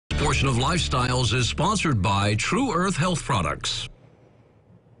portion of Lifestyles is sponsored by True Earth Health Products.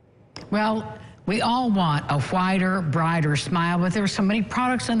 Well, we all want a whiter, brighter smile, but there are so many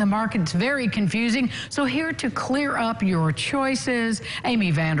products on the market, it's very confusing. So here to clear up your choices,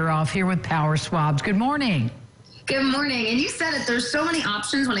 Amy Vanderoff here with Power Swabs. Good morning. Good morning. And you said it, there's so many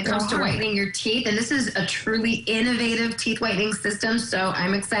options when it comes to whitening your teeth, and this is a truly innovative teeth whitening system, so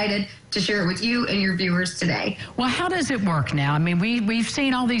I'm excited to share it with you and your viewers today. Well, how does it work now? I mean, we've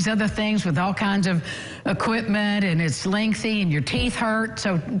seen all these other things with all kinds of equipment, and it's lengthy, and your teeth hurt.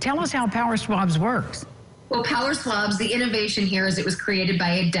 So tell us how Power Swabs works. Well, Power Swabs, the innovation here is it was created by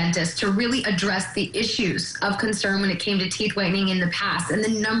a dentist to really address the issues of concern when it came to teeth whitening in the past. And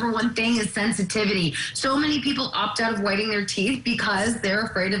the number one thing is sensitivity. So many people opt out of whitening their teeth because they're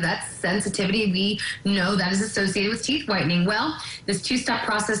afraid of that sensitivity. We know that is associated with teeth whitening. Well, this two-step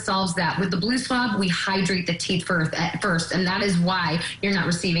process solves that. With the blue swab, we hydrate the teeth first, and that is why you're not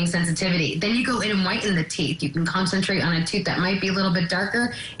receiving sensitivity. Then you go in and whiten the teeth. You can concentrate on a tooth that might be a little bit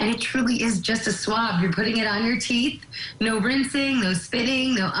darker, and it truly is just a swab. You're putting it on your teeth, no rinsing, no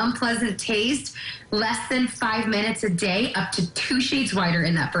spitting, no unpleasant taste, less than 5 minutes a day, up to 2 shades whiter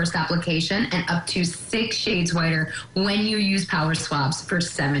in that first application, and up to 6 shades whiter when you use Power Swabs for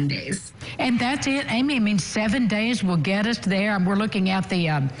 7 days. And that's it, Amy. I mean, 7 days will get us there. We're looking at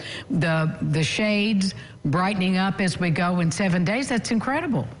the shades brightening up as we go in 7 days. That's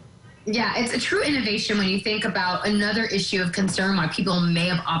incredible. Yeah, it's a true innovation when you think about another issue of concern why people may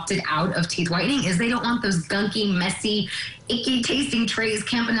have opted out of teeth whitening is they don't want those gunky, messy, icky tasting trays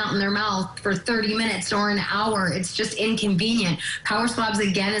camping out in their mouth for 30 minutes or an hour. It's just inconvenient. Power Swabs,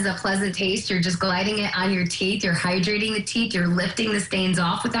 again, is a pleasant taste. You're just gliding it on your teeth. You're hydrating the teeth. You're lifting the stains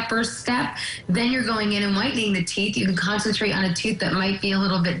off with that first step. Then you're going in and whitening the teeth. You can concentrate on a tooth that might be a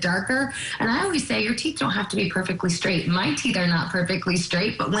little bit darker. And I always say your teeth don't have to be perfectly straight. My teeth are not perfectly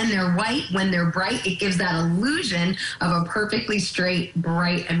straight, but when they're white, when they're bright, it gives that illusion of a perfectly straight,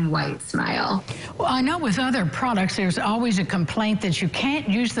 bright, and white smile. Well, I know with other products, there's always a complaint that you can't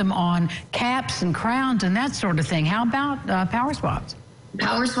use them on caps and crowns and that sort of thing. How about Power Swabs?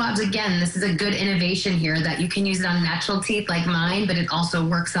 Power Swabs, again, this is a good innovation here that you can use it on natural teeth like mine, but it also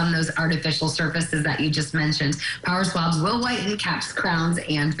works on those artificial surfaces that you just mentioned. Power Swabs will whiten caps, crowns,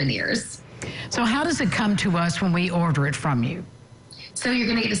 and veneers. So how does it come to us when we order it from you? So you're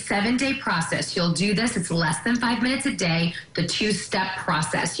going to get a 7-day process. You'll do this. It's less than 5 minutes a day, the 2-step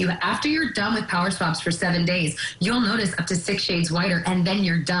process. After you're done with Power Swabs for 7 days, you'll notice up to 6 shades whiter, and then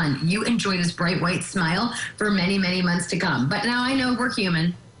you're done. You enjoy this bright white smile for many, many months to come. But now I know we're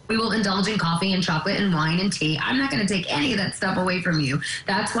human. We will indulge in coffee and chocolate and wine and tea. I'm not going to take any of that stuff away from you.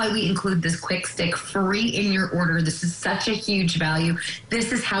 That's why we include this quick stick free in your order. This is such a huge value.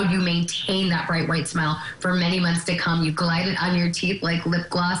 This is how you maintain that bright white smile for many months to come. You glide it on your teeth like lip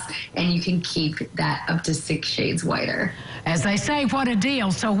gloss, and you can keep that up to 6 shades whiter. As they say, what a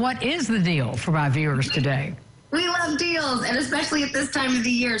deal. So what is the deal for my viewers today? We love deals, and especially at this time of the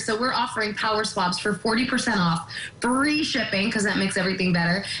year. So we're offering Power Swabs for 40% off, free shipping, because that makes everything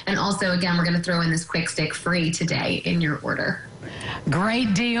better. And also, again, we're going to throw in this quick stick free today in your order.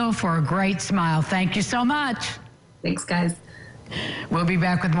 Great deal for a great smile. Thank you so much. Thanks, guys. We'll be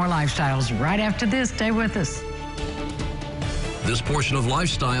back with more Lifestyles right after this. Stay with us. This portion of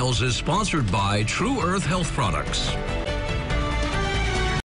Lifestyles is sponsored by True Earth Health Products.